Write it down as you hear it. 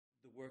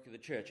work of the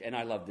church, and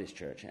I love this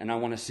church, and I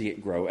want to see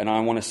it grow, and I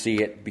want to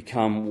see it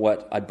become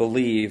what I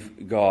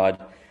believe God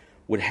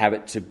would have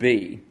it to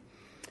be.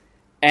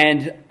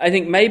 And I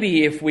think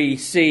maybe if we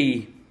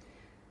see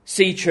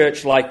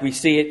church like we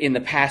see it in the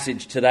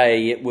passage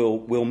today, it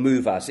will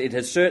move us. It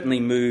has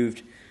certainly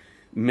moved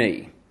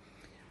me.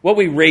 What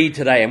we read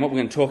today and what we're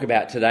going to talk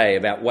about today,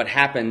 about what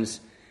happens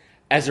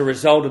as a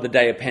result of the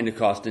day of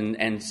Pentecost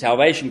and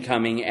salvation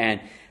coming and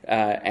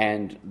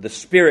the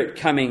Spirit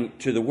coming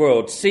to the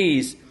world,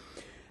 sees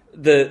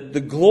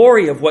the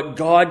glory of what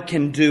God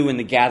can do in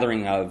the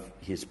gathering of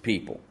His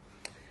people.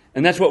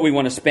 And that's what we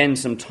want to spend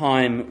some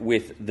time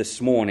with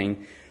this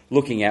morning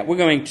looking at. We're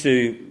going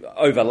to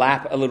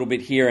overlap a little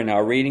bit here in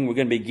our reading. We're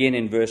going to begin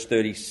in verse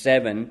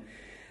 37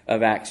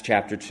 of Acts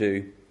chapter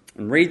 2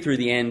 and read through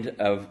the end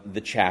of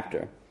the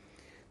chapter.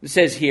 It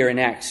says here in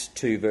Acts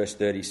 2 verse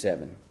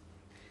 37,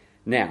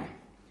 "Now,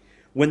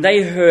 when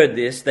they heard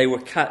this, they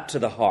were cut to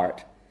the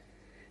heart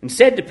and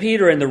said to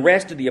Peter and the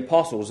rest of the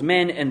apostles,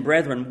 'Men and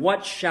brethren,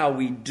 what shall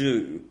we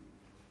do?'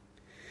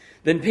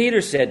 Then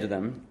Peter said to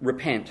them,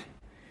 'Repent,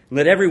 and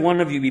let every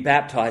one of you be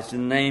baptized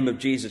in the name of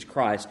Jesus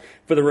Christ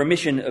for the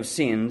remission of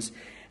sins,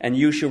 and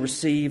you shall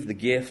receive the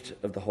gift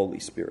of the Holy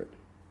Spirit.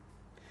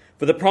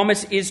 For the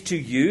promise is to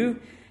you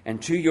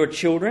and to your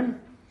children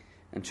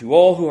and to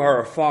all who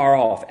are afar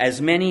off,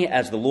 as many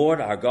as the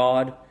Lord our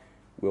God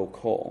will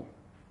call.'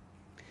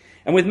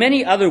 And with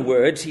many other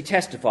words he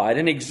testified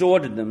and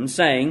exhorted them,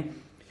 saying,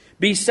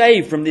 'Be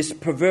saved from this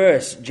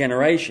perverse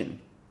generation.'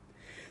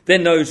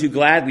 Then those who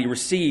gladly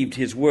received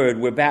his word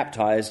were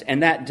baptized,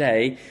 and that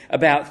day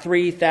about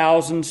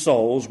 3,000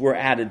 souls were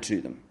added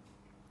to them.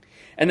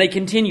 And they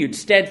continued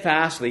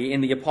steadfastly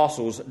in the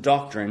apostles'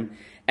 doctrine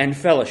and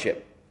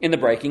fellowship, in the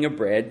breaking of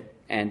bread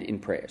and in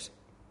prayers.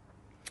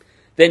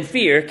 Then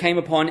fear came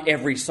upon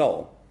every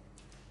soul.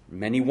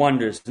 Many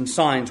wonders and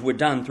signs were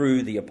done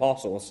through the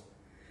apostles.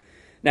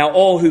 Now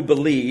all who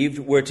believed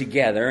were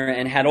together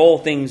and had all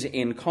things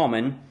in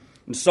common,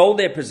 and sold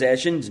their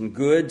possessions and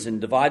goods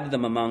and divided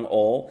them among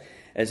all,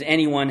 as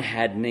anyone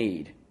had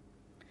need.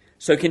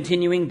 So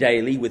continuing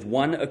daily with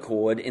one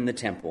accord in the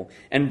temple,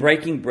 and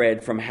breaking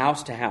bread from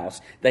house to house,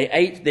 they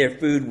ate their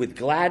food with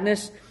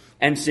gladness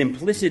and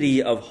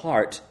simplicity of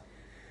heart,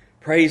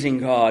 praising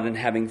God and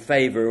having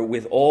favor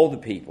with all the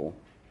people.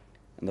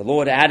 And the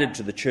Lord added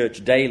to the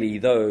church daily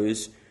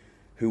those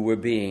who were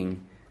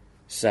being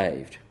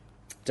saved."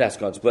 Let's ask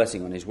God's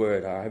blessing on His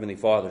word. Our Heavenly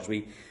Father, as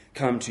we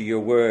come to your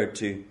word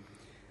to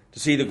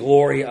see the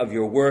glory of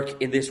your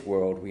work in this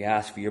world, we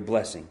ask for your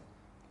blessing.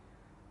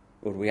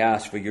 Lord, we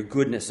ask for your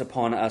goodness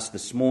upon us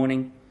this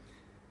morning,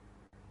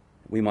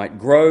 that we might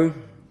grow,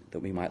 that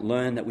we might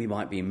learn, that we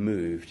might be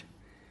moved.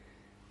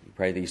 We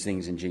pray these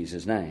things in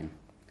Jesus' name.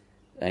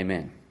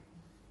 Amen.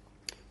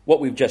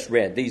 What we've just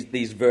read,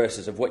 these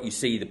verses of what you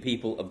see the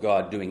people of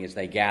God doing as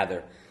they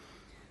gather,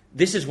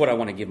 this is what I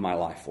want to give my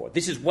life for.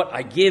 This is what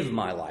I give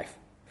my life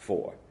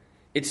for.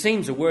 It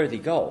seems a worthy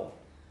goal.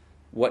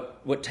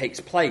 What takes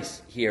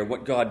place here,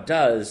 what God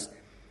does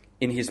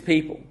in His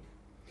people.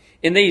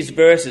 In these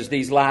verses,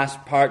 these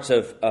last parts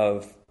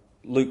of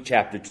Luke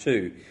chapter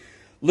 2,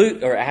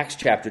 Acts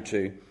chapter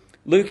 2,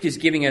 Luke is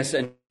giving us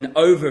an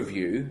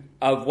overview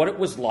of what it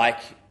was like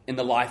in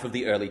the life of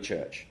the early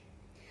church.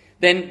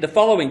 Then the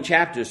following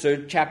chapters,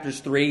 so chapters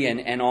 3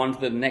 and on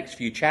to the next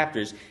few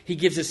chapters, he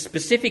gives us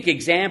specific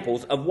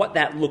examples of what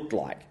that looked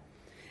like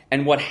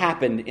and what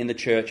happened in the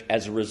church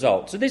as a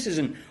result. So this is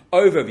an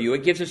overview.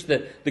 It gives us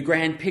the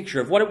grand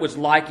picture of what it was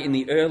like in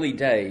the early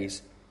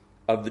days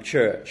of the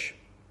church.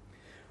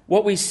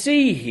 What we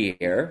see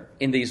here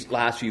in these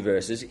last few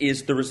verses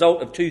is the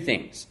result of two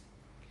things.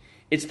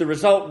 It's the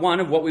result, one,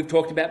 of what we've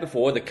talked about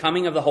before, the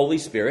coming of the Holy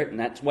Spirit, and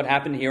that's what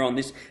happened here on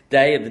this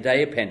day of the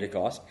day of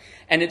Pentecost.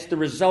 And it's the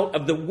result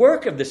of the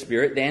work of the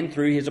Spirit then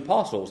through His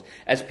apostles,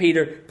 as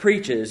Peter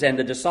preaches and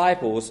the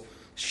disciples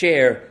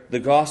share the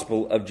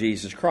gospel of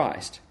Jesus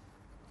Christ.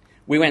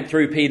 We went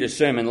through Peter's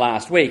sermon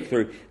last week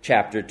through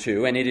chapter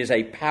 2, and it is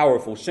a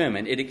powerful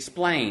sermon. It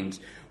explains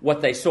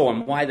what they saw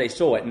and why they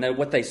saw it. And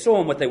what they saw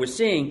and what they were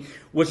seeing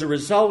was a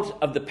result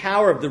of the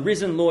power of the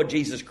risen Lord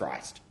Jesus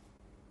Christ.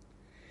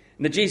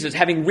 And that Jesus,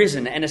 having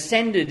risen and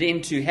ascended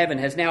into heaven,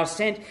 has now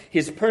sent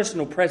His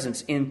personal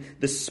presence in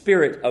the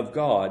Spirit of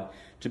God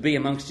to be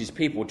amongst His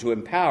people, to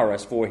empower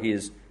us for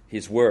His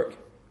work.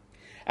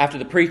 After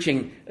the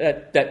preaching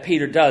that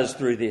Peter does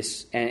through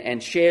this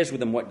and shares with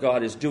them what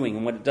God is doing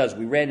and what it does,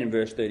 we read in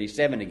verse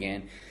 37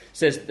 again,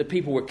 says the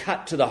people were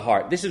cut to the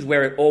heart. This is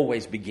where it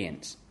always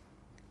begins,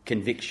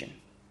 conviction.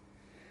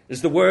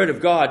 As the word of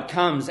God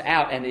comes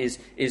out and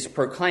is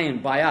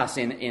proclaimed by us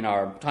in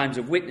our times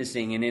of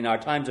witnessing and in our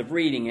times of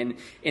reading and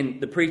in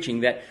the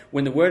preaching, that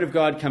when the word of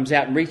God comes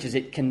out and reaches,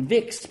 it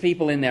convicts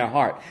people in their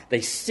heart.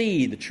 They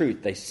see the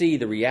truth. They see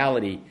the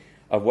reality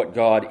of what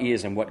God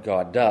is and what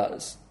God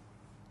does.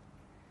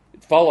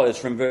 follows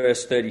from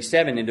verse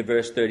 37 into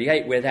verse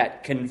 38, where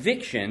that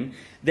conviction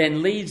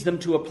then leads them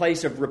to a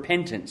place of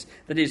repentance.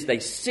 That is, they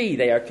see,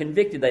 they are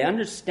convicted, they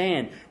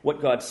understand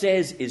what God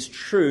says is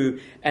true,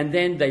 and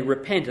then they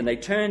repent and they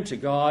turn to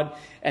God,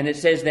 and it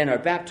says then are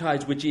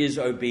baptized, which is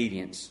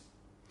obedience.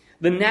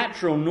 The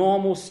natural,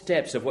 normal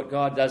steps of what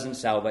God does in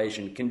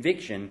salvation: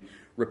 conviction,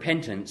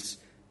 repentance,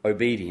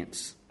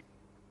 obedience.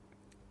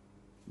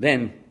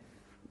 Then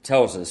it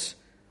tells us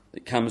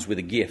it comes with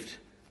a gift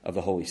of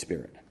the Holy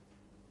Spirit.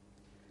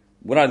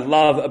 What I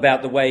love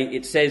about the way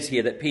it says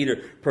here that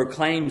Peter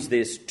proclaims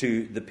this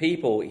to the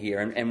people here,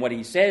 and what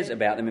he says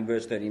about them in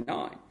verse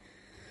 39. It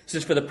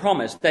says, for the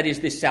promise, that is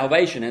this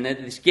salvation and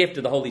this gift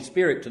of the Holy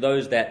Spirit to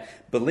those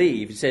that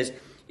believe, it says,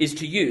 is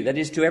to you, that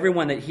is to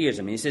everyone that hears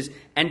him. He says,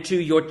 and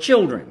to your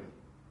children,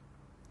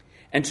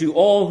 and to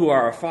all who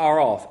are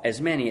afar off,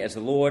 as many as the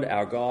Lord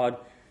our God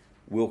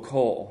will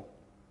call.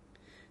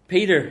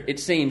 Peter, it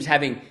seems,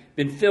 having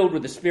been filled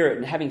with the Spirit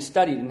and having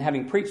studied and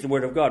having preached the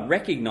Word of God,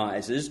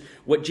 recognizes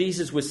what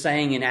Jesus was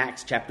saying in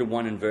Acts chapter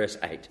 1 and verse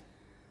 8.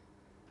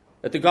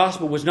 That the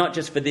gospel was not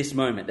just for this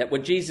moment, that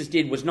what Jesus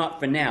did was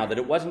not for now, that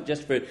it wasn't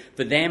just for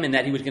them and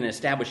that he was going to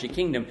establish a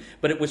kingdom,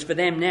 but it was for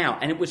them now,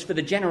 and it was for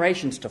the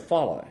generations to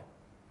follow.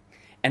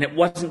 And it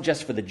wasn't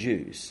just for the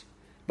Jews,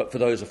 but for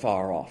those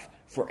afar off,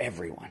 for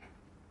everyone.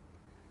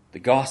 The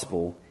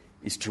gospel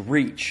is to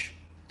reach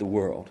the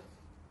world.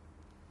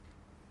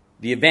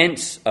 The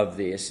events of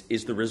this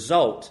is the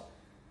result.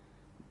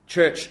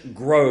 Church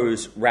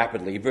grows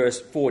rapidly.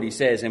 Verse 40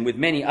 says, and with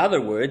many other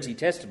words he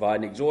testified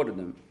and exhorted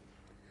them,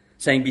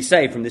 saying, be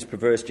saved from this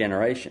perverse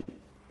generation.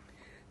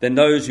 Then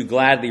those who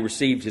gladly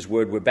received his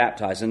word were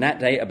baptized, and that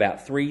day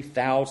about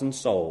 3,000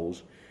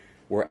 souls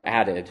were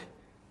added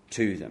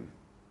to them.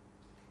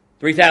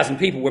 3,000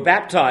 people were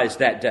baptized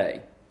that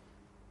day,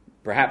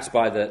 perhaps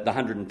by the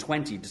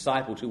 120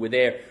 disciples who were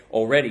there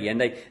already. And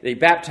they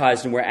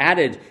baptized and were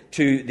added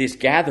to this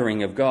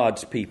gathering of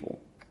God's people.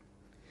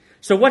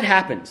 So what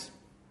happens?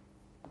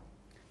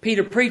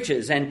 Peter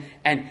preaches and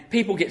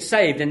people get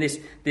saved, and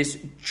this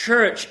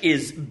church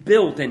is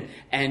built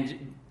and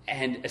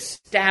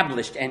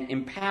established and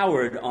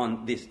empowered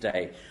on this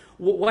day.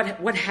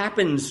 What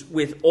happens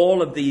with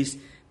all of these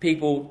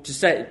people to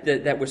say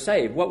that were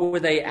saved? What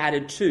were they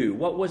added to?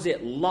 What was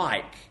it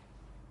like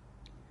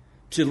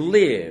to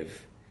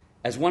live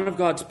as one of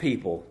God's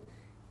people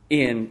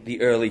in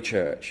the early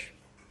church?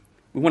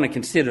 We want to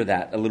consider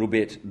that a little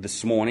bit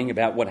this morning,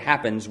 about what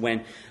happens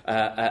when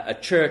a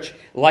church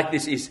like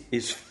this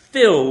is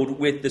filled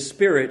with the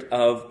Spirit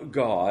of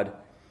God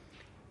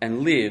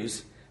and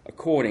lives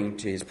according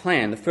to his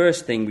plan. The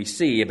first thing we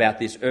see about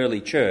this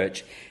early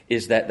church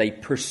is that they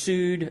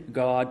pursued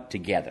God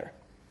together.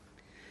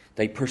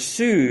 They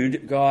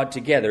pursued God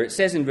together. It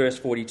says in verse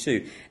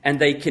 42, and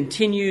they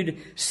continued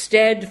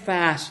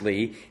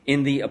steadfastly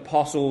in the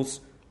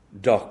apostles'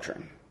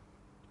 doctrine.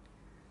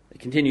 They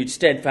continued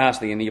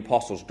steadfastly in the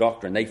apostles'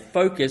 doctrine. They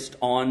focused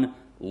on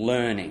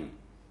learning,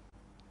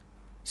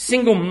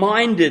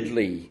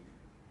 single-mindedly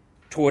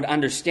toward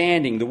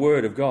understanding the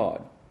Word of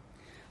God.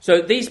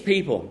 So these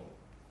people,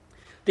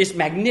 this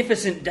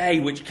magnificent day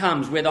which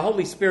comes, where the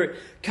Holy Spirit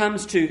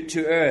comes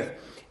to earth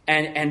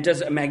and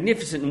does a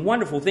magnificent and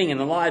wonderful thing in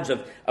the lives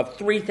of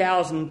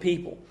 3,000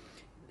 people,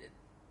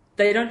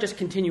 they don't just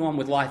continue on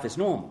with life as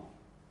normal.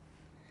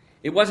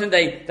 It wasn't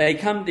they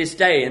come this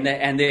day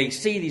and they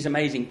see these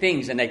amazing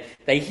things and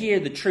they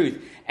hear the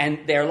truth and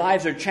their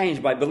lives are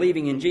changed by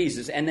believing in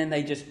Jesus, and then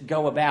they just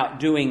go about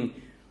doing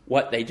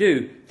what they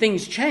do.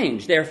 Things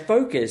change. Their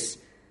focus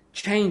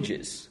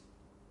changes.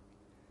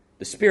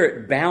 The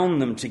Spirit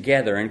bound them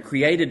together and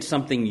created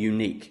something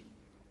unique,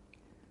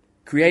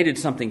 created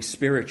something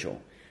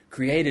spiritual,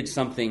 created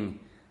something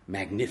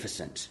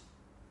magnificent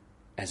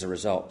as a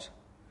result.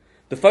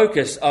 The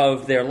focus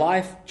of their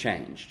life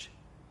changed.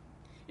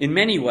 In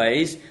many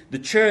ways, the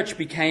church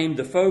became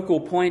the focal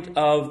point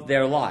of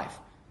their life.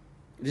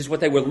 This is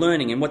what they were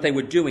learning and what they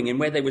were doing and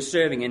where they were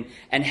serving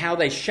and how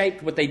they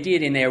shaped what they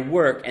did in their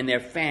work and their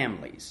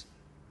families.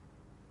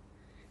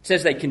 It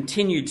says they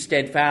continued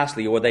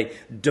steadfastly, or they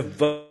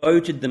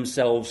devoted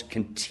themselves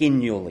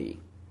continually.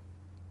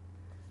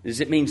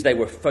 It means they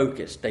were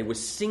focused. They were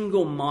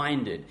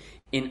single-minded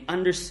in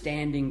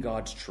understanding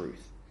God's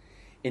truth,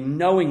 in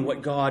knowing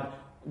what God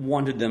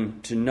wanted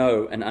them to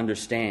know and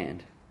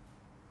understand.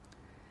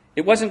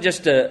 It wasn't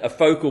just a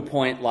focal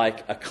point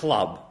like a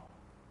club.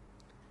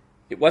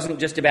 It wasn't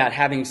just about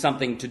having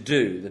something to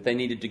do, that they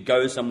needed to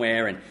go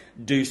somewhere and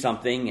do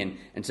something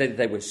and say that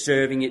they were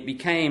serving. It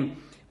became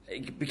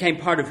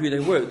part of who they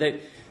were.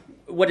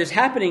 What is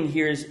happening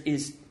here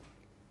is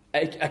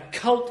a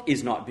cult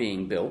is not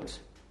being built.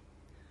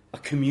 A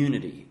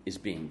community is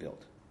being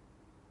built.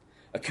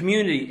 A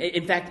community,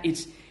 in fact,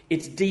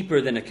 it's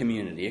deeper than a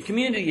community. A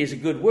community is a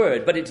good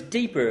word, but it's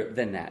deeper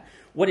than that.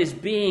 What is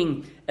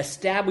being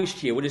established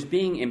here, what is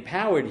being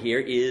empowered here,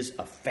 is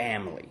a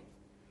family.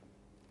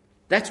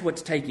 That's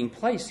what's taking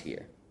place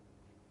here.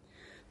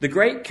 The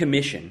Great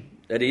Commission,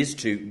 that is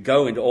to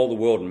go into all the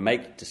world and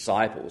make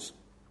disciples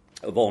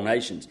of all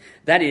nations,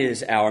 that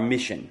is our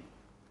mission.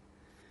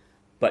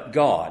 but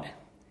God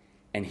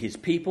and his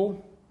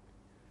people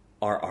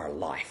are our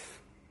life.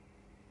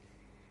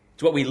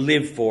 It's what we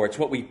live for. It's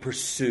what we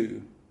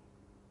pursue.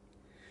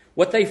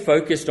 What they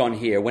focused on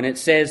here, when it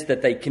says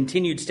that they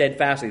continued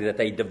steadfastly, that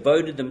they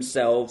devoted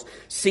themselves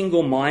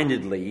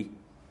single-mindedly,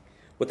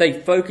 what they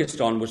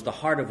focused on was the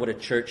heart of what a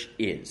church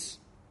is.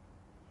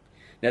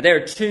 Now, there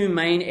are two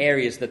main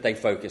areas that they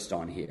focused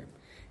on here.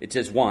 It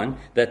says, one,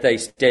 that they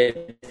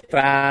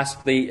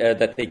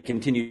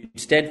continued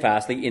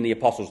steadfastly in the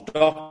apostles'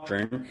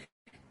 doctrine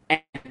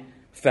and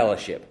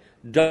fellowship.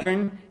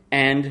 Doctrine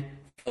and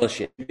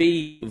fellowship. To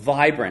be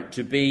vibrant,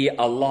 to be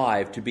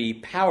alive, to be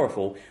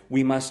powerful,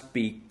 we must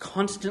be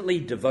constantly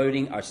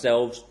devoting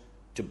ourselves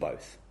to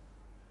both.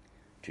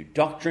 To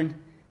doctrine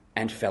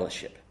and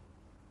fellowship.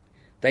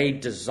 They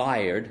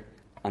desired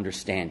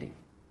understanding.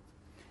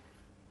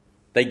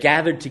 They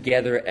gathered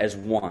together as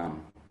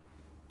one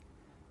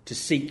to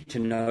seek to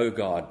know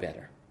God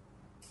better.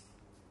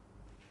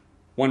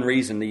 One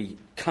reason the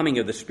coming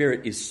of the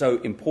Spirit is so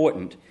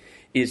important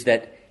is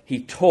that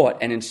he taught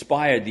and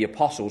inspired the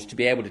apostles to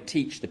be able to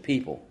teach the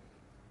people,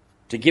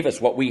 to give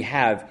us what we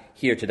have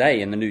here today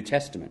in the New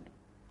Testament.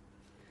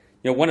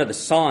 You know, one of the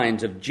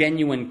signs of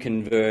genuine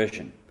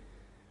conversion,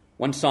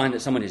 one sign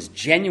that someone is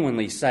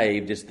genuinely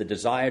saved, is the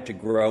desire to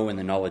grow in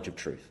the knowledge of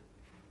truth.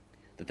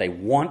 That they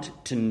want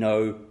to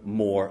know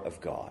more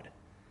of God.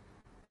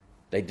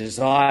 They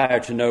desire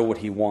to know what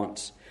he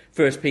wants.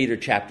 1 Peter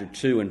chapter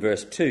 2 and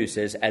verse 2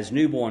 says, "As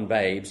newborn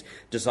babes,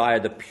 desire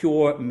the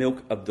pure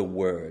milk of the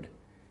word,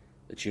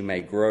 that you may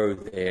grow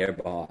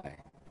thereby."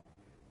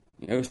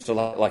 You know, so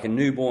like a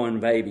newborn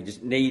baby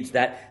just needs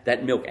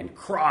that milk and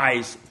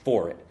cries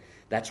for it.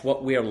 That's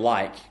what we're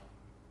like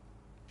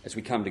as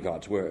we come to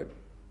God's word.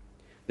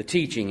 The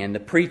teaching and the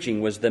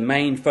preaching was the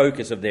main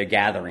focus of their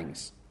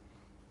gatherings.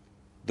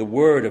 The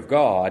Word of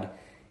God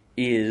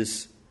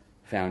is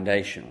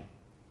foundational.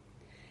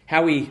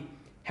 How we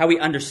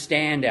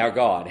understand our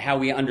God, how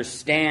we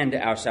understand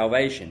our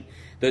salvation.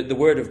 The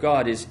Word of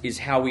God is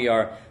how we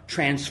are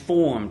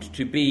transformed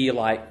to be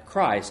like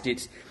Christ.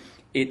 It's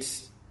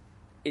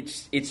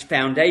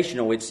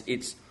foundational.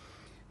 It's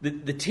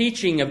the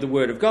teaching of the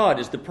Word of God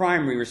is the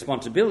primary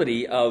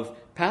responsibility of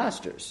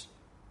pastors.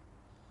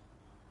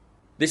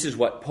 This is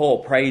what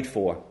Paul prayed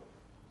for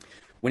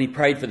when he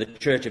prayed for the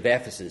church of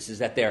Ephesus, is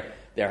that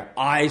their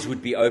eyes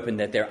would be opened,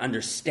 that their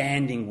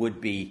understanding would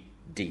be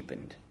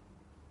deepened.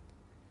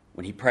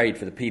 When he prayed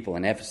for the people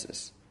in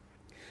Ephesus.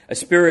 A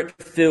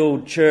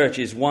Spirit-filled church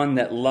is one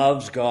that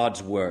loves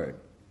God's word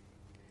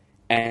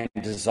and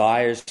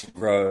desires to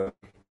grow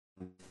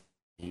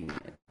in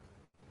it.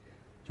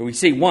 So we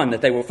see, one,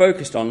 that they were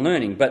focused on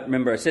learning, but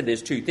remember I said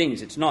there's two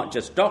things. It's not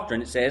just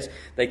doctrine. It says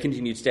they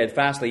continued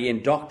steadfastly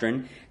in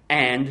doctrine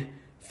and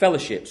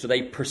fellowship. So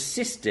they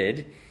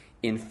persisted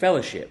in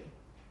fellowship.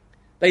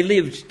 They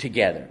lived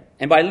together.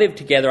 And by lived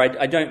together,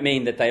 I don't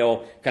mean that they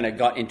all kind of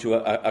got into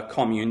a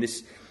commune.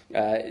 This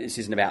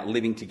isn't about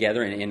living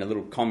together in a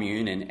little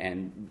commune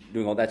and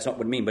doing all that. That's not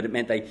what it means. But it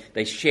meant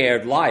they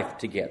shared life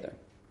together.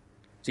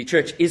 See,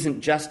 church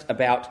isn't just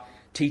about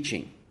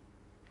teaching.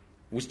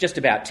 If it was just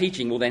about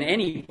teaching, well, then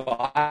any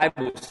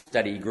Bible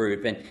study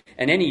group and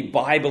any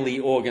Bible-y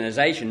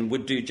organization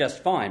would do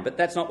just fine. But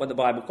that's not what the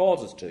Bible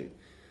calls us to.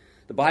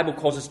 The Bible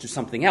calls us to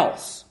something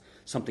else.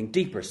 Something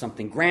deeper,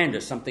 something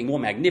grander, something more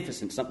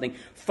magnificent, something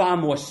far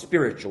more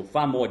spiritual,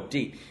 far more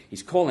deep.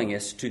 He's calling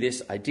us to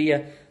this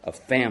idea of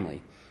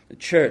family. The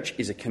church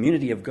is a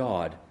community of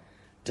God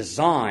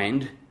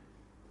designed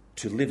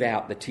to live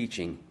out the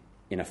teaching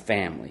in a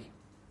family.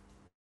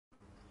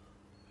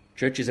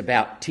 Church is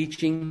about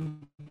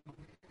teaching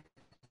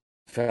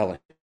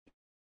fellowship.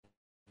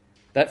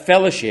 That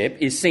fellowship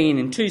is seen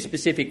in two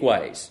specific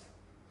ways.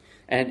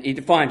 And he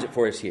defines it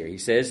for us here. He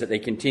says that they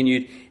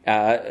continued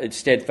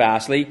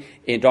steadfastly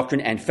in doctrine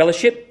and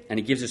fellowship. And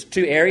he gives us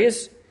two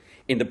areas,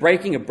 in the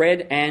breaking of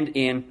bread and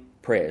in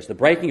prayers. The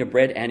breaking of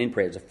bread and in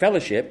prayers. A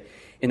fellowship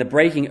in the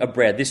breaking of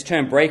bread. This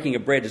term, breaking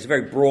of bread, is a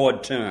very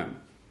broad term.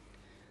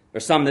 There are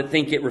some that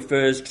think it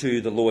refers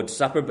to the Lord's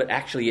Supper, but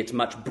actually it's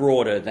much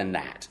broader than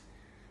that.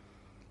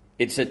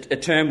 It's a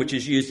term which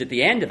is used at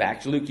the end of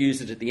Acts. Luke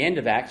uses it at the end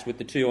of Acts with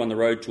the two on the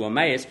road to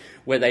Emmaus,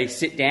 where they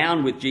sit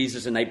down with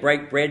Jesus and they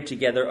break bread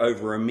together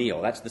over a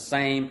meal. That's the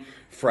same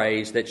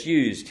phrase that's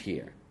used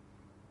here.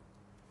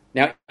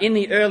 Now, in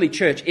the early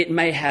church, it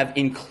may have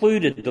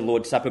included the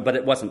Lord's Supper, but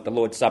it wasn't the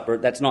Lord's Supper.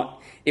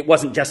 It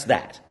wasn't just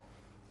that.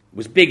 It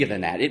was bigger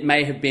than that. It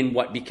may have been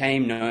what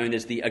became known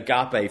as the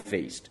Agape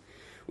Feast,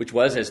 which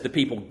was as the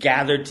people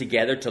gathered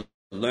together to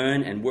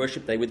learn and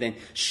worship, they would then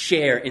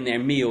share in their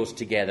meals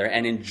together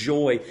and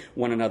enjoy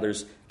one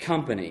another's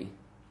company.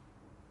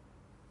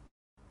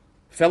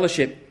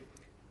 Fellowship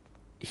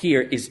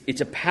here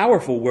it's a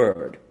powerful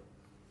word.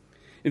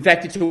 In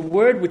fact, it's a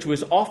word which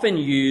was often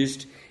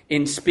used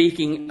in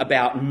speaking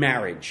about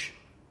marriage,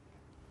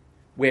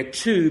 where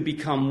two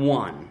become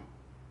one.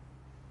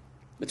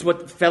 That's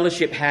what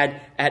fellowship had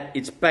at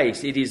its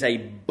base. It is a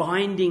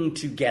binding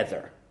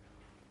together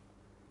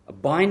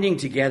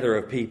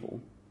of people.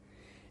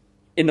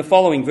 In the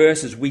following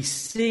verses, we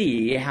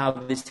see how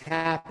this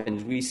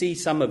happens. We see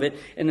some of it,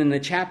 and in the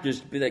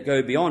chapters that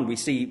go beyond, we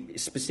see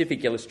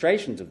specific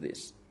illustrations of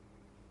this.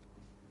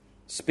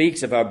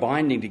 Speaks of our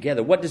binding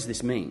together. What does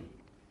this mean?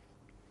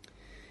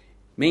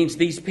 It means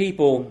these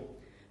people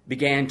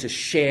began to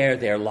share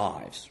their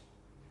lives.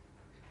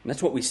 And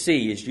that's what we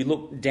see as you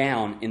look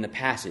down in the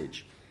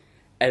passage,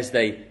 as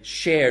they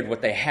shared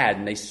what they had,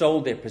 and they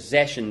sold their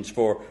possessions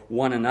for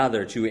one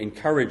another to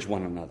encourage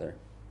one another.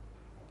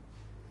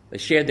 They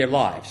shared their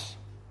lives.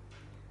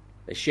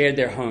 They shared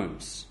their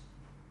homes.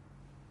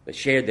 They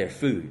shared their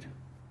food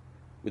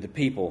with the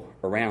people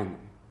around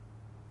them.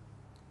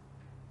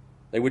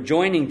 They were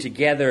joining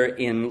together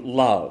in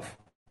love,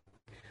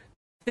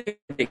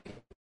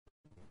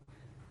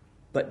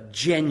 but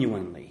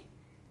genuinely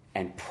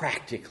and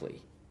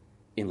practically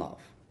in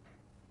love.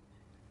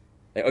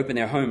 They opened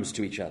their homes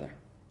to each other.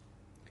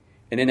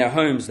 And in their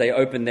homes, they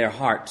opened their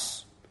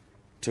hearts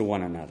to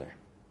one another.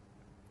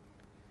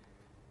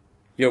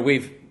 You know,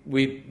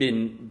 we've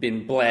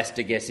been blessed,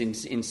 I guess,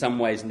 in some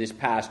ways in this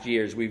past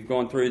year as we've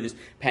gone through this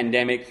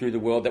pandemic, through the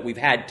world, that we've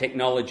had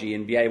technology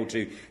and be able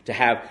to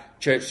have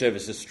church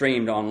services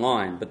streamed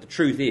online. But the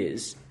truth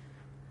is,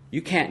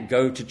 you can't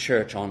go to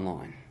church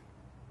online.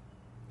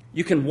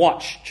 You can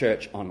watch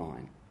church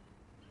online,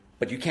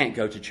 but you can't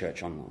go to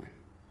church online.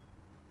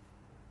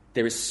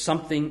 There is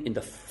something in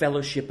the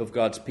fellowship of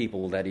God's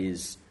people that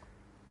is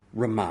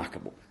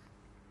remarkable.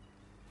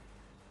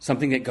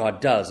 Something that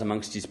God does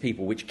amongst his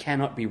people which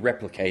cannot be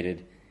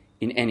replicated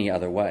in any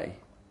other way.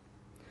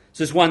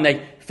 So it's one,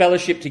 they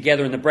fellowship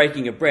together in the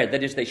breaking of bread.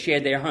 That is, they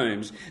shared their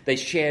homes, they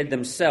shared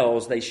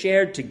themselves, they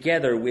shared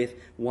together with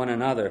one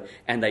another,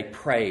 and they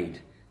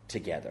prayed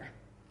together.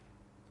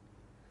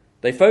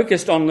 They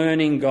focused on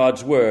learning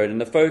God's word,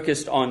 and they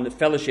focused on the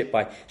fellowship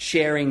by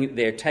sharing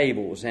their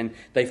tables, and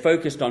they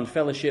focused on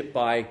fellowship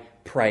by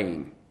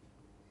praying.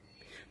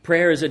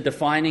 Prayer is a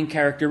defining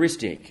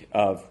characteristic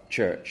of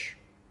church.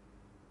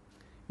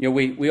 You know,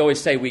 we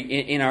always say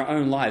in our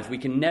own lives, we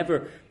can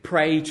never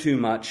pray too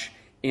much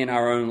in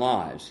our own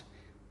lives.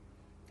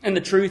 And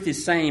the truth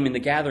is same in the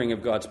gathering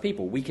of God's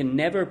people. We can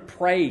never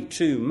pray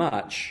too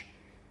much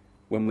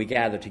when we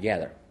gather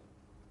together.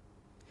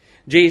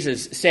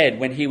 Jesus said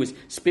when he was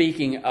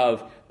speaking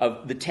of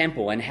the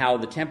temple and how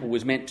the temple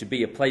was meant to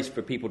be a place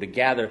for people to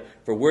gather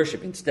for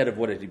worship instead of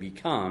what it had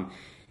become,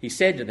 he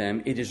said to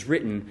them, "It is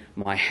written,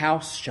 my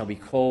house shall be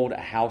called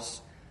a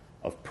house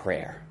of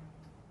prayer."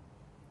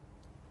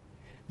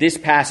 This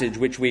passage,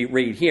 which we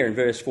read here in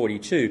verse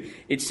 42,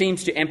 it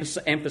seems to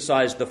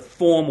emphasize the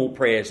formal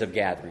prayers of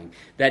gathering.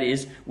 That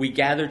is, we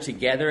gather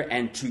together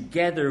and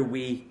together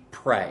we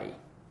pray.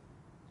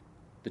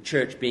 The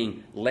church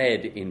being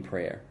led in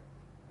prayer.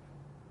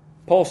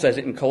 Paul says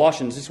it in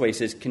Colossians this way. He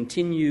says,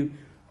 continue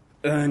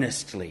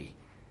earnestly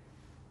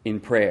in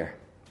prayer.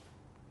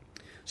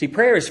 See,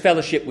 prayer is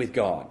fellowship with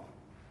God,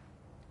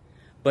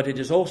 but it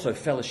is also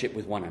fellowship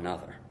with one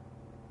another.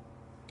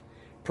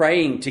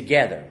 Praying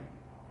together,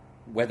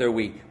 whether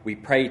we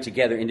pray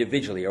together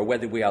individually or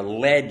whether we are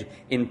led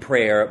in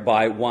prayer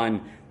by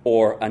one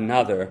or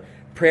another,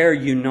 prayer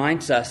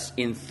unites us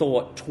in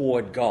thought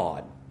toward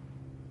God.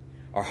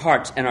 Our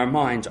hearts and our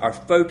minds are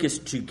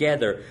focused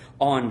together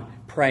on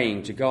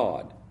praying to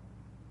God.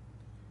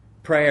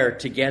 Prayer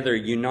together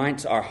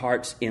unites our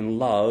hearts in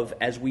love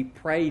as we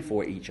pray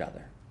for each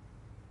other.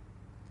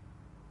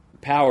 The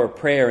power of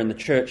prayer in the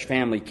church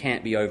family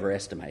can't be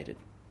overestimated.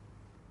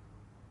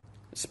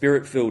 A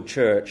Spirit-filled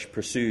church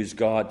pursues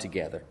God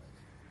together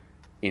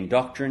in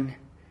doctrine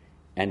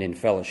and in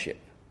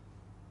fellowship.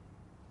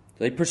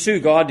 They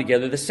pursue God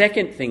together. The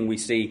second thing we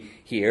see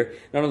here,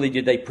 not only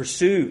did they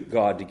pursue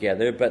God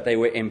together, but they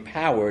were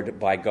empowered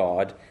by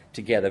God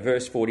together.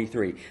 Verse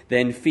 43,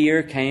 then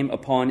fear came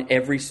upon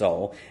every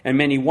soul, and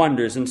many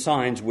wonders and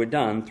signs were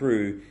done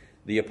through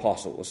the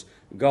apostles.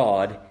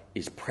 God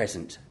is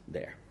present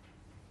there.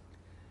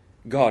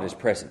 God is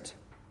present.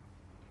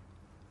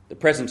 The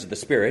presence of the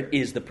Spirit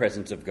is the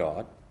presence of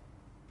God.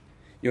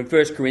 In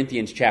 1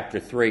 Corinthians chapter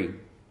 3,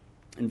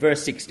 in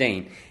verse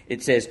 16,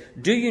 it says,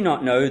 do you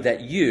not know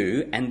that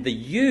you, and the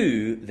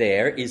you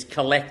there is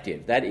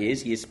collective. That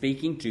is, he is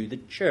speaking to the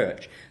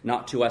church,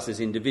 not to us as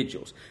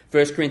individuals.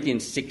 1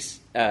 Corinthians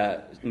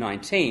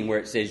 6:19, where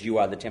it says you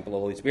are the temple of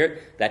the Holy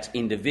Spirit, that's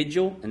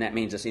individual, and that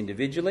means us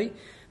individually.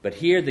 But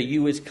here the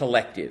you is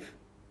collective.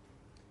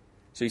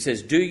 So he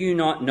says, do you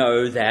not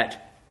know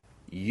that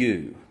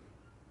you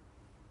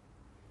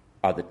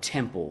are the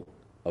temple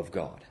of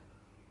God,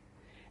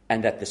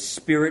 and that the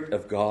Spirit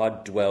of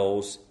God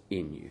dwells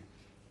in you?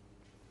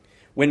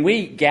 When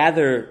we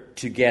gather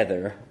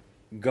together,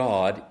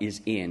 God is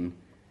in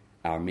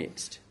our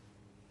midst.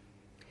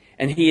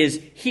 And he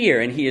is here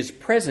and he is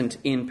present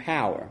in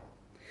power.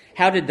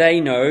 How did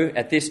they know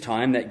at this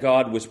time that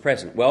God was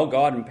present? Well,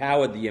 God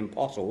empowered the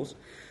apostles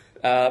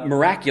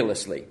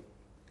miraculously.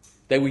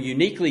 They were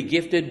uniquely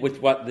gifted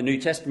with what the New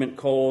Testament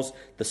calls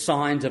the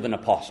signs of an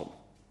apostle.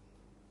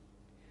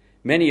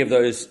 Many of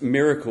those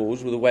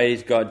miracles were the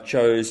ways God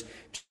chose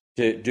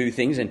to do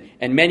things,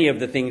 and many of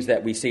the things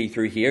that we see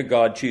through here,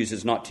 God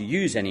chooses not to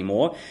use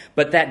anymore.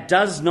 But that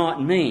does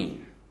not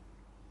mean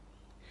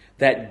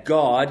that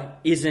God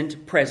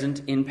isn't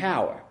present in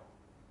power.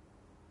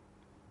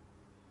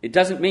 It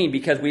doesn't mean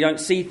because we don't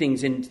see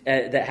things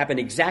that happen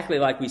exactly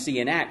like we see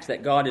in Acts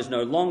that God is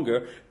no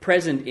longer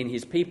present in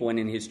his people and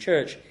in his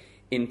church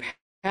in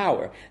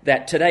power.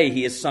 That today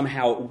he is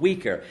somehow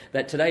weaker.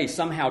 That today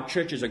somehow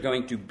churches are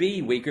going to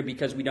be weaker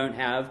because we don't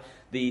have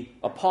the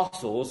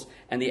apostles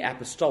and the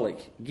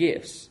apostolic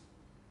gifts.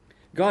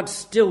 God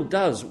still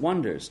does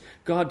wonders.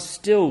 God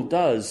still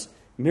does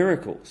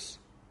miracles.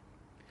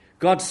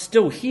 God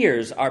still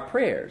hears our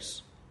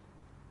prayers.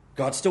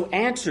 God still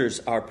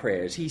answers our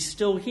prayers. He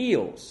still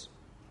heals.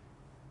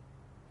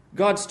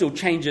 God still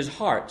changes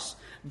hearts.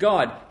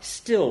 God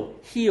still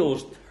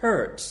heals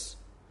hurts.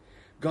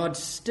 God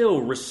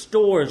still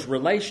restores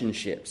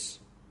relationships.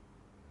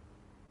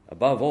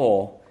 Above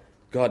all,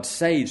 God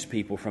saves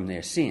people from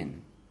their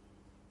sin.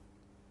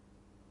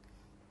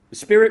 The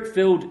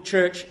Spirit-filled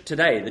church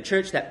today, the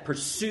church that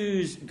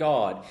pursues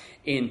God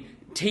in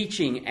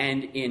teaching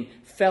and in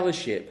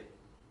fellowship,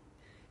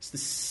 it's the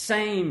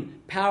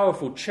same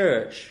powerful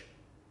church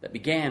that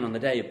began on the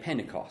day of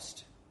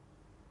Pentecost.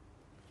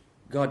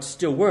 God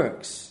still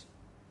works.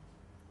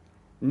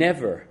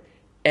 Never,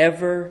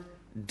 ever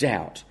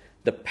doubt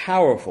the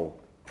powerful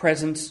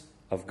presence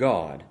of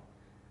God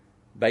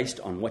based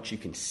on what you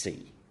can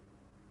see.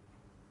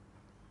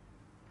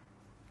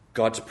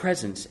 God's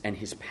presence and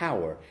his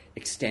power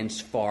extends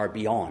far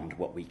beyond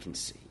what we can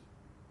see.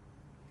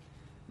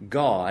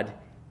 God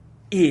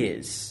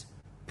is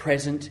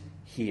present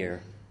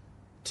here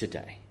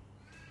today.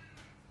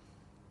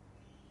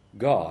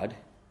 God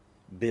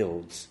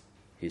builds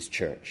his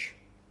church.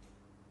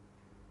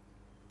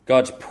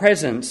 God's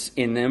presence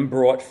in them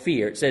brought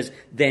fear. It says,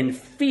 then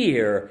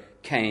fear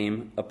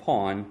came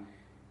upon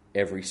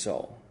every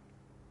soul.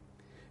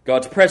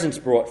 God's presence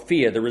brought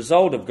fear. The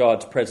result of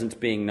God's presence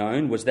being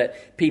known was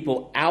that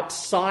people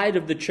outside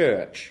of the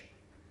church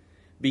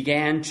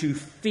began to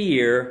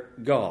fear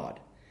God.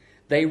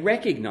 They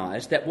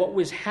recognized that what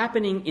was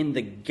happening in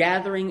the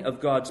gathering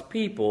of God's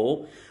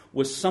people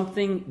was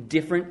something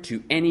different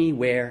to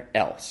anywhere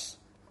else.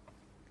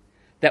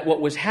 That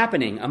what was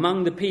happening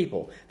among the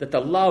people, that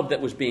the love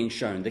that was being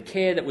shown, the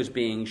care that was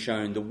being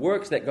shown, the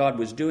works that God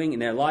was doing in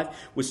their life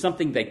was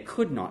something they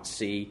could not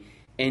see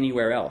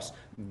anywhere else.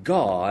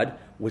 God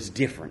was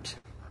different.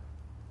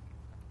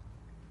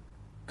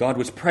 God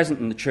was present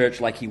in the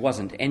church like he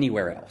wasn't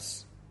anywhere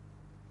else.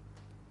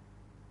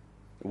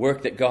 The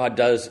work that God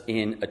does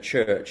in a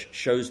church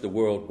shows the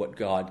world what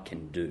God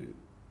can do.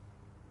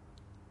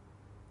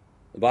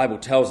 The Bible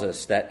tells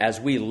us that as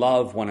we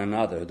love one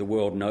another, the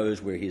world knows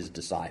we're his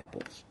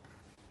disciples.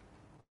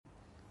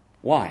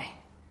 Why?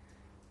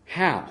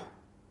 How?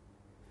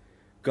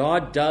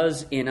 God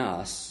does in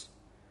us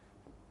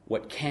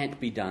what can't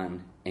be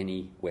done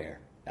anywhere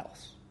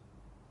else.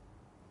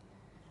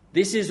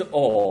 This is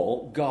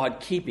all God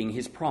keeping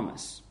his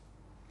promise.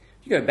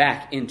 If you go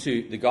back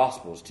into the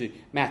Gospels, to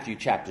Matthew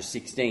chapter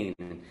 16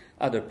 and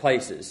other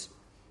places,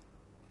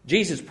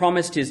 Jesus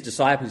promised his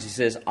disciples, he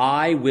says,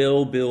 I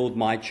will build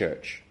my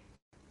church.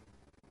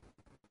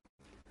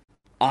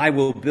 I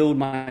will build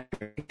my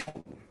church.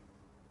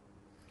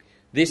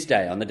 This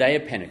day, on the day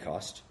of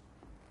Pentecost,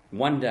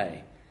 one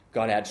day,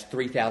 God adds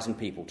 3,000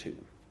 people to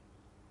them.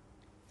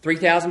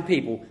 3,000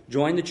 people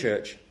join the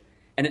church,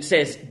 and it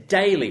says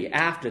daily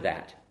after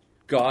that,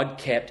 God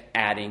kept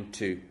adding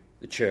to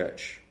the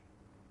church.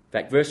 In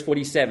fact, verse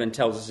 47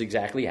 tells us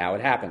exactly how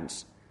it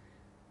happens.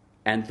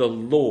 And the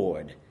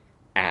Lord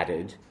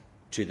added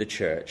to the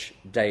church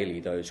daily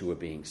those who were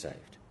being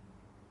saved.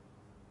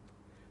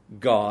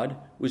 God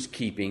was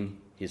keeping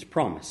his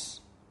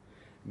promise.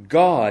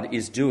 God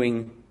is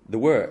doing the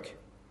work.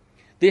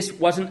 This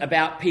wasn't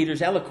about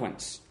Peter's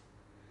eloquence.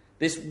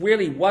 This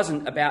really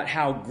wasn't about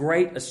how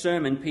great a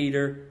sermon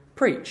Peter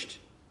preached.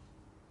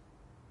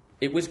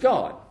 It was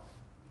God.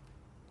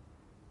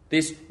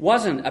 This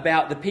wasn't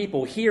about the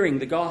people hearing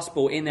the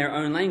gospel in their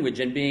own language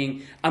and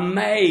being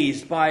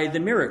amazed by the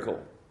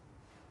miracle.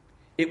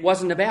 It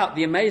wasn't about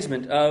the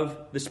amazement of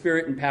the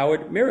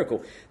Spirit-empowered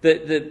miracle.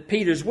 The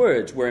Peter's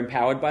words were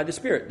empowered by the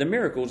Spirit. The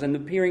miracles and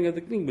the hearing of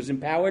the thing was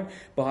empowered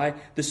by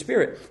the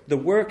Spirit. The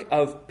work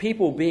of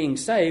people being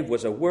saved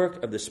was a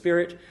work of the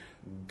Spirit.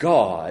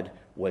 God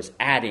was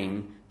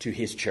adding to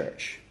his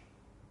church.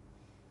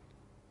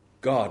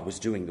 God was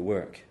doing the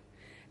work.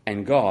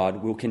 And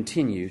God will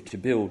continue to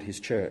build his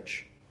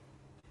church.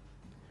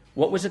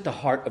 What was at the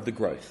heart of the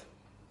growth?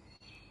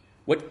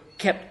 What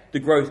kept the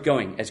growth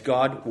going as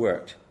God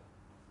worked?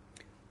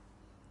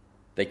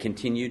 They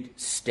continued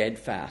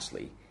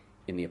steadfastly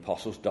in the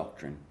apostles'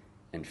 doctrine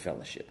and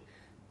fellowship.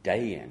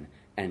 Day in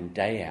and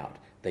day out,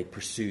 they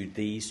pursued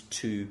these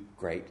two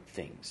great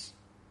things: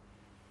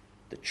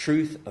 the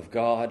truth of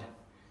God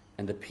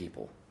and the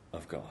people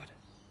of God.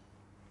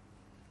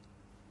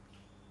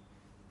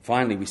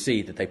 Finally, we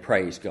see that they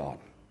praised God.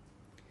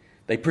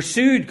 They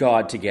pursued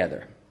God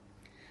together.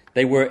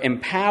 They were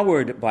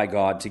empowered by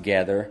God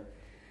together.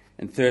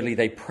 And thirdly,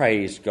 they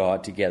praised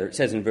God together. It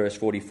says in verse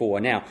 44,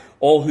 "Now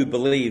all who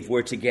believed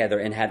were together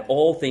and had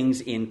all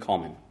things in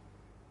common,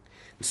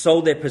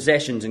 sold their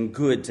possessions and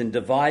goods and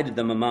divided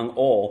them among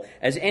all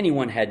as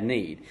anyone had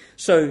need.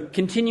 So,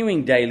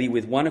 continuing daily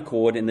with one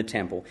accord in the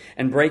temple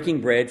and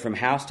breaking bread from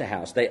house to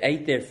house, they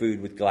ate their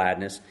food with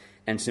gladness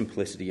and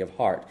simplicity of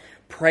heart,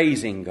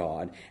 praising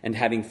God and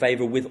having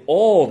favor with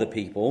all the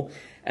people.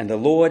 And the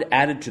Lord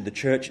added to the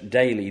church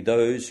daily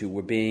those who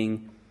were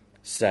being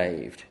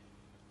saved."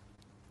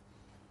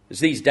 As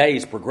these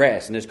days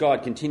progress and as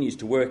God continues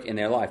to work in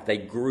their life, they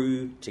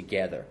grew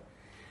together.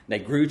 They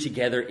grew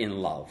together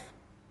in love.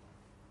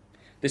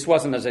 This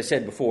wasn't, as I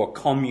said before,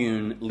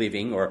 commune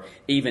living, or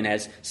even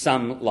as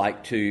some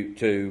like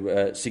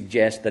to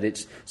suggest that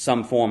it's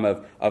some form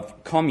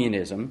of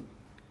communism.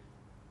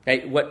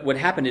 Okay, what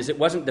happened is it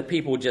wasn't the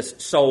people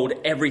just sold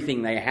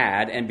everything they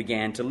had and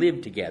began to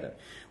live together.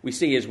 We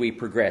see as we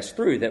progress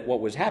through that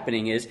what was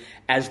happening is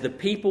as the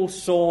people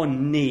saw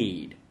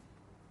need,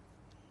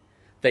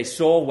 they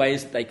saw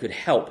ways that they could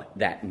help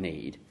that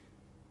need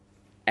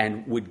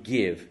and would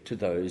give to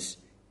those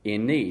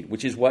in need,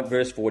 which is what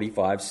verse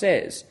 45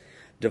 says.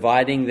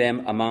 Dividing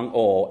them among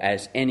all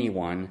as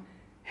anyone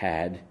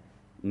had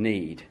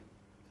need.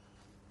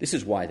 This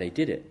is why they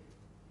did it.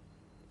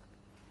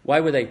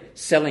 Why were they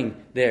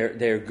selling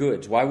their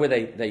goods? Why were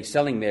they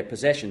selling their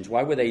possessions?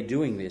 Why were they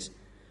doing this?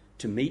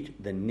 To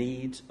meet the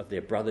needs of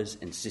their brothers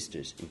and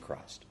sisters in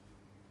Christ.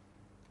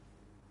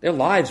 Their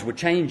lives were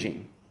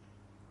changing.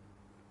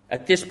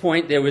 At this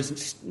point, there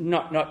was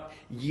not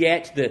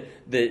yet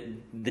the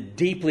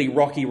deeply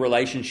rocky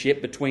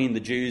relationship between the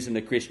Jews and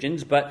the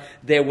Christians, but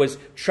there was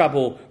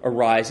trouble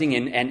arising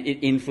and it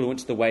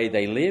influenced the way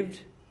they lived.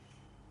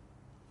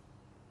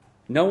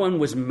 No one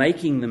was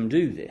making them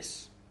do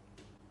this.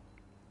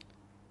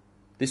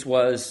 This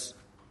was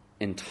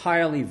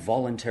entirely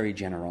voluntary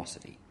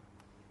generosity.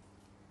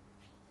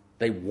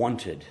 They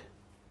wanted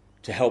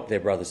to help their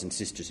brothers and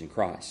sisters in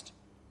Christ.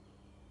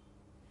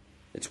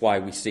 It's why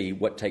we see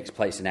what takes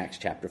place in Acts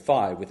chapter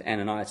 5 with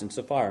Ananias and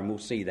Sapphira, and we'll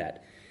see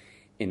that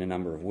in a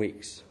number of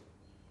weeks.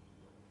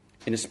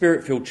 In a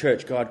spirit-filled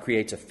church, God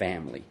creates a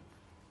family.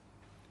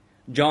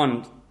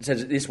 John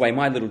says it this way,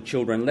 "My little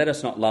children, let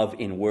us not love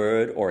in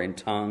word or in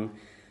tongue,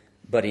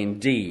 but in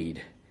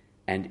deed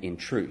and in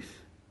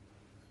truth."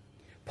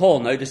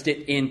 Paul noticed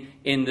it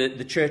in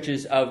the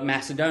churches of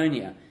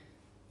Macedonia.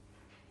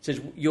 It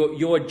says,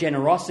 your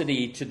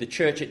generosity to the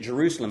church at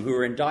Jerusalem, who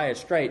are in dire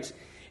straits,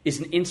 is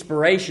an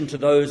inspiration to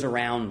those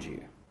around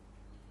you.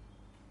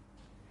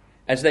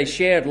 As they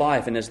shared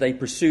life and as they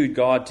pursued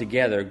God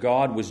together,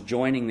 God was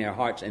joining their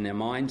hearts and their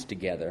minds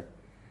together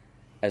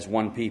as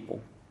one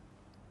people.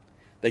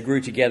 They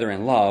grew together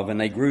in love and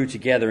they grew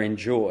together in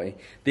joy.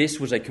 This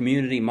was a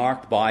community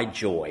marked by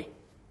joy.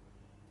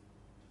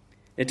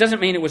 It doesn't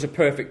mean it was a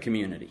perfect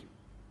community.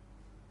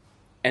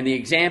 And the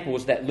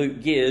examples that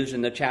Luke gives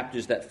in the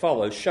chapters that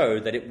follow show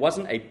that it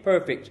wasn't a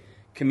perfect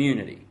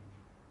community.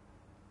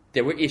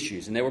 There were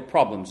issues and there were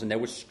problems and there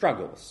were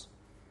struggles.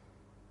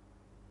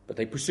 But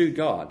they pursued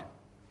God.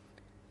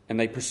 And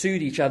they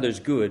pursued each other's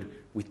good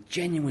with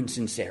genuine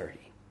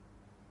sincerity.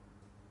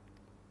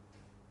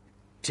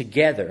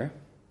 Together,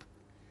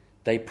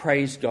 they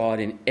praised God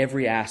in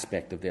every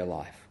aspect of their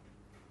life.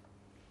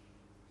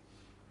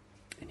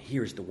 And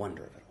here's the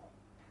wonder of it all.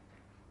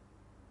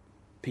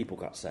 People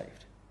got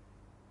saved.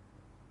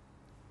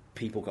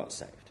 People got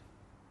saved.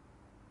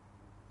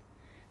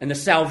 And the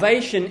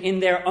salvation in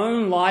their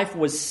own life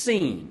was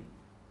seen.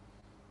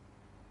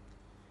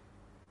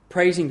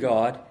 Praising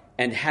God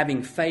and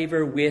having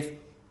favor with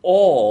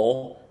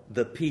all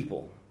the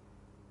people.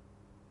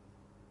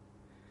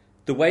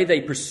 The way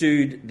they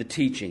pursued the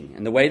teaching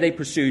and the way they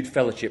pursued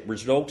fellowship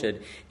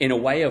resulted in a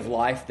way of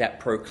life that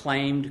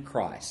proclaimed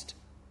Christ.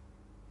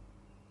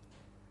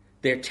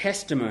 Their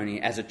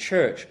testimony as a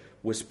church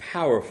was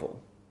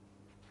powerful.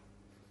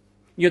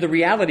 You know, the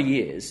reality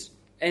is,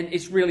 and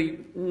it's really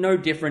no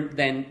different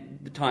than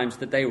the times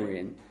that they were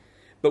in,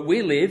 but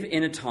we live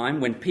in a time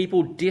when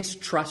people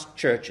distrust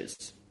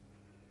churches.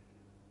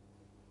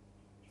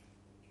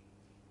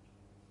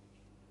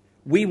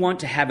 We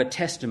want to have a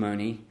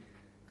testimony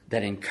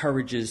that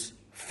encourages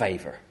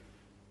favor.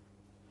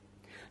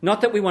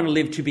 Not that we want to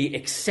live to be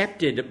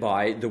accepted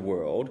by the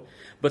world,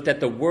 but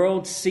that the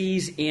world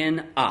sees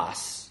in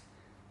us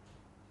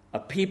a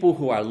people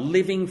who are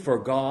living for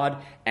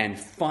God and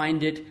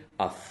find it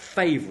a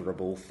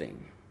favorable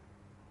thing.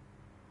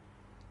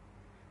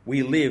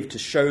 We live to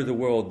show the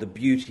world the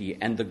beauty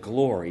and the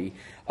glory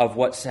of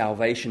what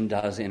salvation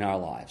does in our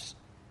lives.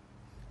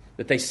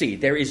 That they see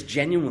there is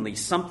genuinely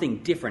something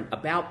different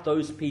about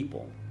those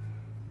people.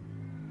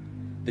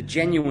 The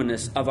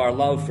genuineness of our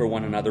love for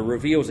one another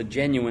reveals a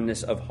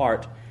genuineness of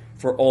heart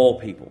for all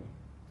people.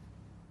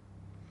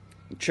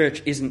 The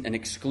church isn't an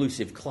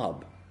exclusive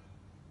club.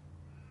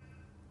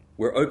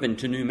 We're open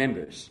to new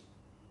members.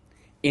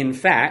 In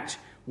fact,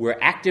 we're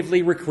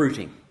actively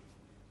recruiting,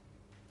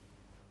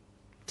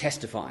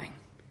 testifying,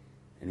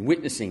 and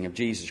witnessing of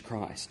Jesus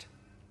Christ.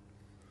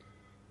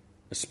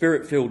 A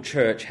Spirit-filled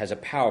church has a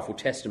powerful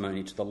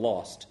testimony to the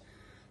lost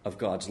of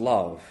God's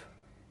love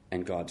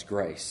and God's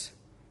grace.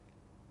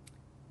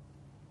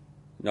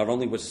 Not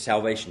only was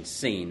salvation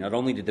seen, not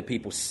only did the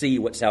people see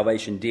what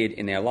salvation did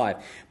in their life,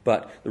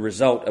 but the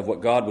result of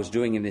what God was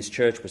doing in this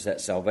church was that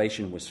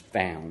salvation was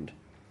found.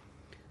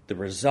 The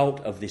result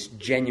of this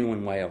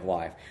genuine way of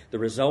life, the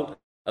result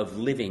of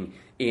living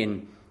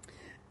in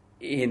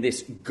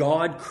this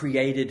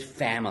God-created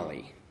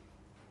family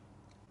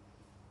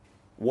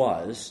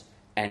was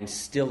and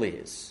still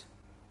is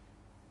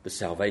the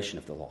salvation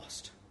of the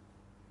lost.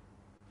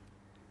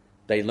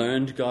 They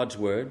learned God's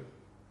word,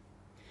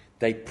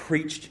 they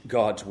preached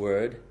God's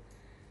word,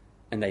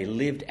 and they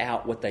lived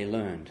out what they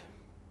learned.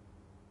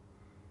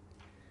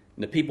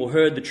 And the people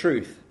heard the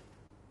truth,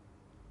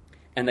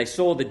 and they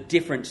saw the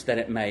difference that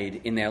it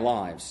made in their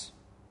lives,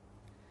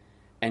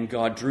 and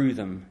God drew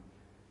them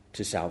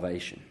to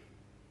salvation.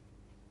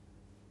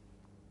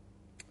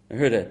 I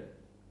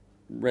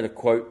read a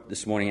quote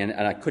this morning,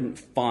 and I couldn't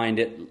find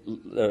it,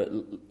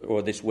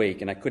 or this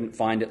week, and I couldn't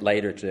find it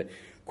later to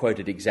quote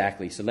it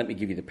exactly. So let me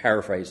give you the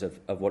paraphrase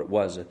of what it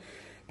was. A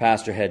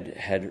pastor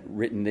had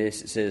written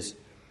this. It says,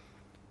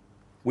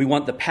 "We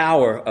want the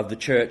power of the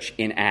church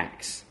in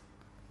Acts,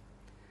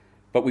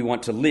 but we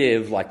want to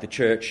live like the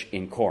church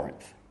in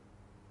Corinth."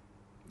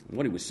 And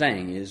what he was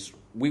saying is,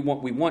 we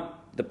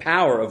want the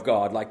power of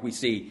God like we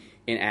see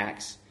in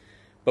Acts,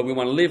 but we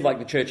want to live like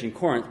the church in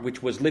Corinth,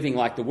 which was living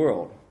like the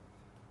world.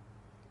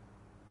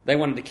 They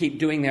wanted to keep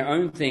doing their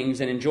own things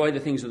and enjoy the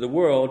things of the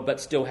world, but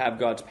still have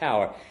God's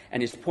power.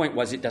 And his point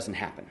was, it doesn't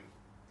happen.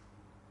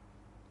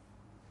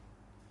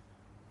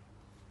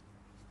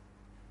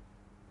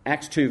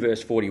 Acts 2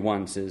 verse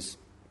 41 says,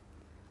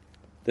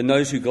 "Then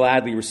those who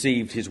gladly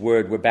received his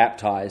word were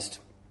baptized,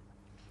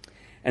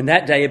 and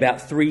that day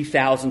about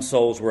 3,000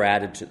 souls were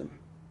added to them.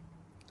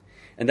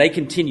 And they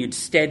continued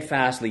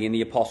steadfastly in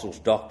the apostles'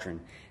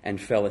 doctrine and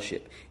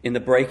fellowship, in the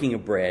breaking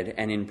of bread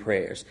and in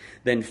prayers.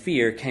 Then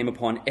fear came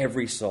upon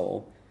every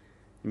soul.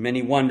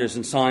 Many wonders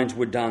and signs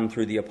were done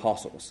through the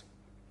apostles.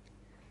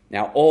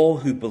 Now all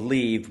who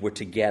believed were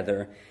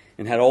together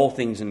and had all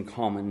things in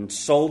common,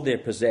 sold their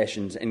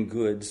possessions and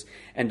goods,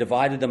 and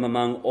divided them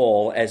among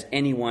all as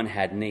anyone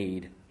had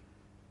need.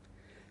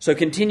 So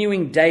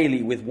continuing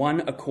daily with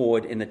one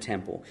accord in the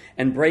temple,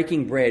 and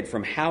breaking bread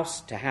from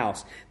house to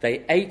house,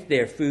 they ate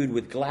their food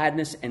with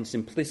gladness and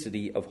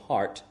simplicity of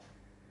heart,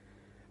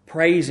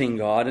 praising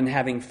God and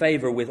having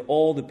favor with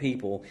all the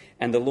people.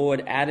 And the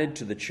Lord added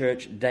to the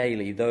church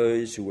daily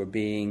those who were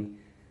being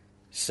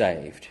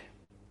saved."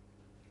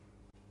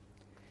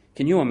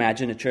 Can you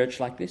imagine a church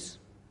like this?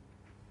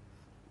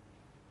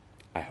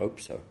 I hope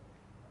so.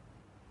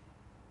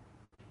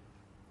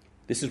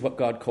 This is what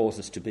God calls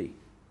us to be.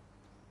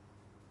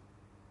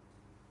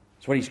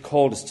 It's what he's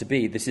called us to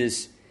be. This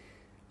is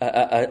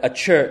a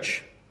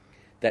church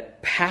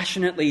that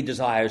passionately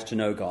desires to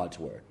know God's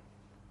word.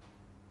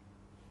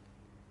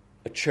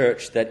 A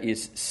church that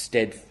is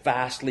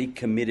steadfastly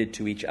committed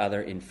to each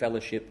other in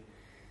fellowship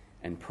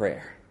and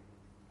prayer.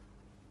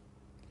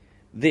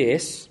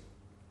 This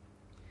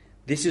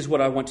is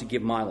what I want to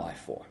give my life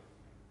for.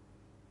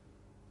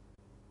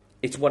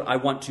 It's what I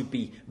want to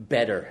be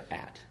better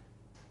at,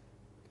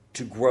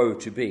 to grow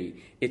to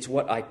be. It's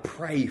what I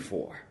pray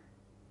for.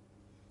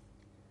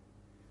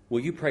 Will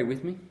you pray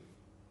with me?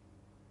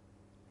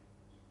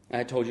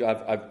 I told you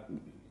I've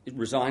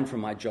resigned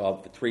from my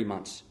job for 3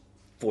 months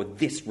for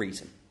this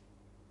reason.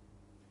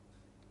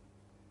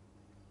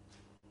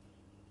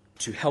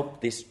 To help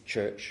this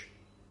church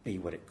be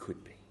what it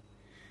could be.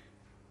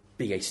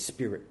 Be a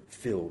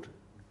Spirit-filled,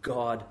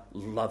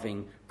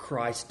 God-loving,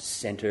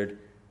 Christ-centered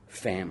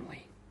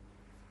family.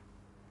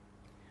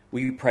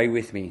 Will you pray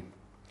with me?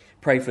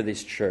 Pray for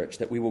this church,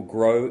 that we will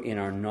grow in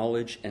our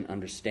knowledge and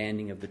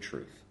understanding of the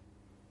truth.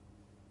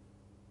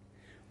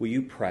 Will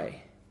you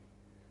pray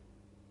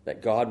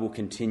that God will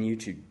continue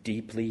to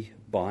deeply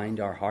bind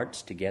our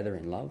hearts together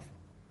in love?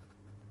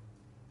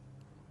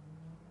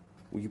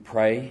 Will you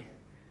pray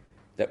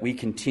that we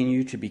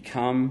continue to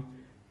become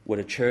what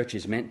a church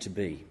is meant to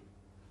be,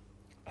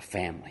 a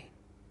family?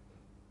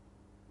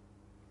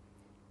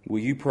 Will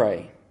you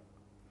pray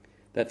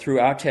that through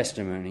our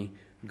testimony,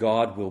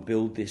 God will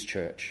build this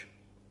church?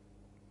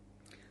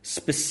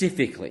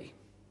 Specifically,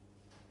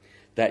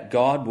 that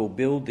God will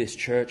build this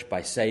church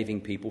by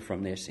saving people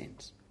from their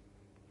sins.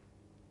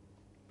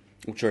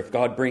 I'm sure if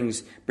God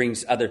brings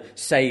other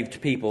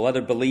saved people,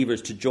 other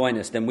believers to join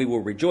us, then we will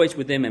rejoice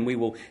with them and we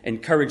will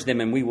encourage them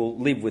and we will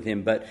live with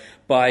him. But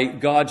by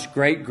God's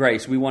great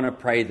grace, we want to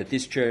pray that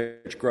this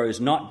church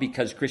grows not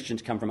because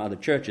Christians come from other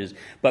churches,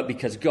 but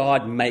because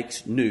God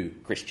makes new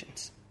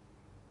Christians.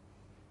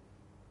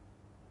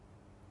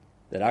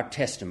 That our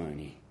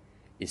testimony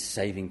is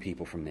saving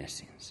people from their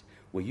sins.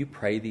 Will you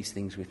pray these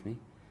things with me?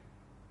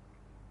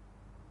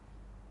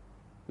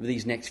 Over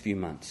these next few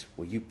months,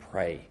 will you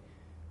pray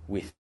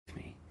with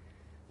me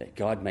that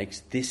God makes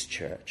this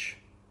church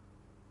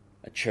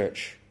a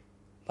church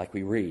like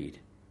we read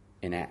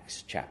in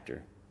Acts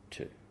chapter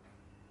 2?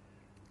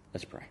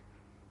 Let's pray.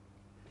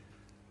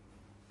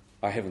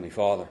 Our Heavenly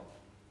Father,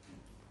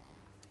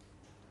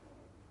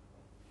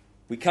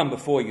 we come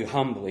before you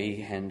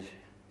humbly, and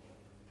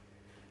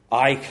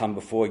I come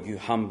before you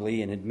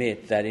humbly and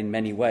admit that in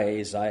many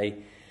ways I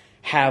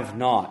have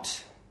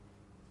not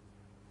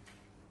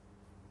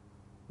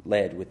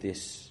led with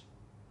this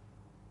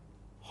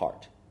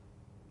heart,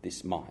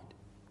 this mind.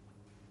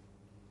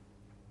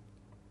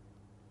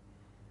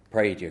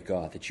 Pray, dear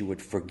God, that you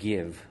would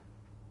forgive,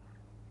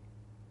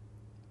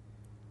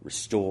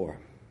 restore.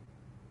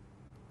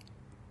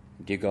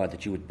 Dear God,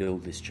 that you would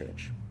build this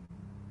church.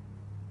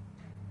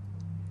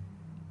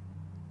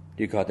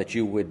 Dear God, that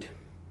you would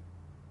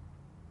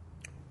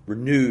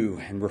renew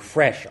and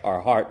refresh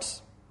our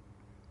hearts.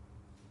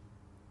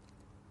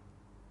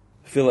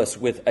 Fill us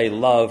with a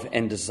love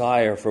and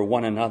desire for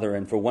one another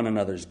and for one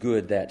another's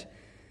good that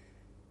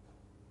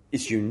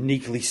is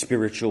uniquely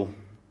spiritual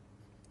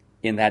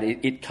in that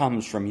it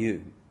comes from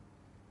you.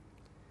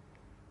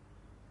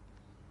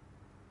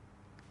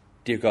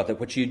 Dear God, that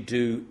what you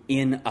do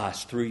in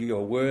us through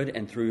your word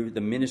and through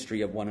the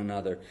ministry of one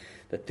another,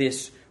 that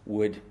this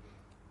would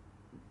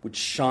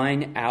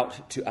shine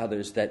out to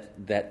others,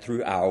 that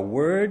through our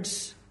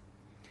words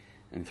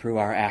and through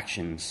our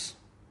actions,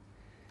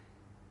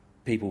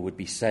 people would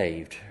be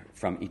saved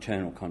from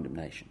eternal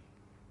condemnation.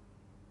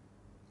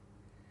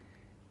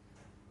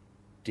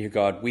 Dear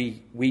God,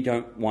 we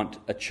don't want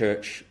a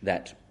church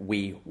that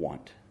we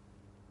want.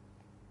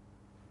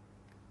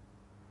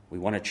 We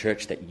want a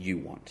church that you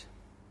want.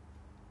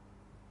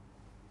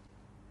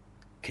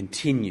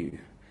 Continue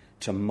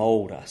to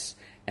mold us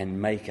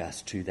and make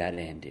us to that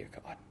end, dear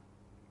God.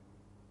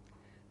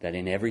 That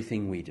in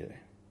everything we do,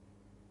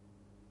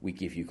 we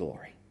give you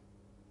glory.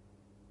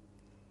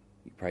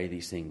 We pray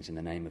these things in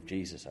the name of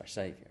Jesus, our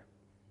Saviour.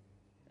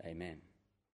 Amen.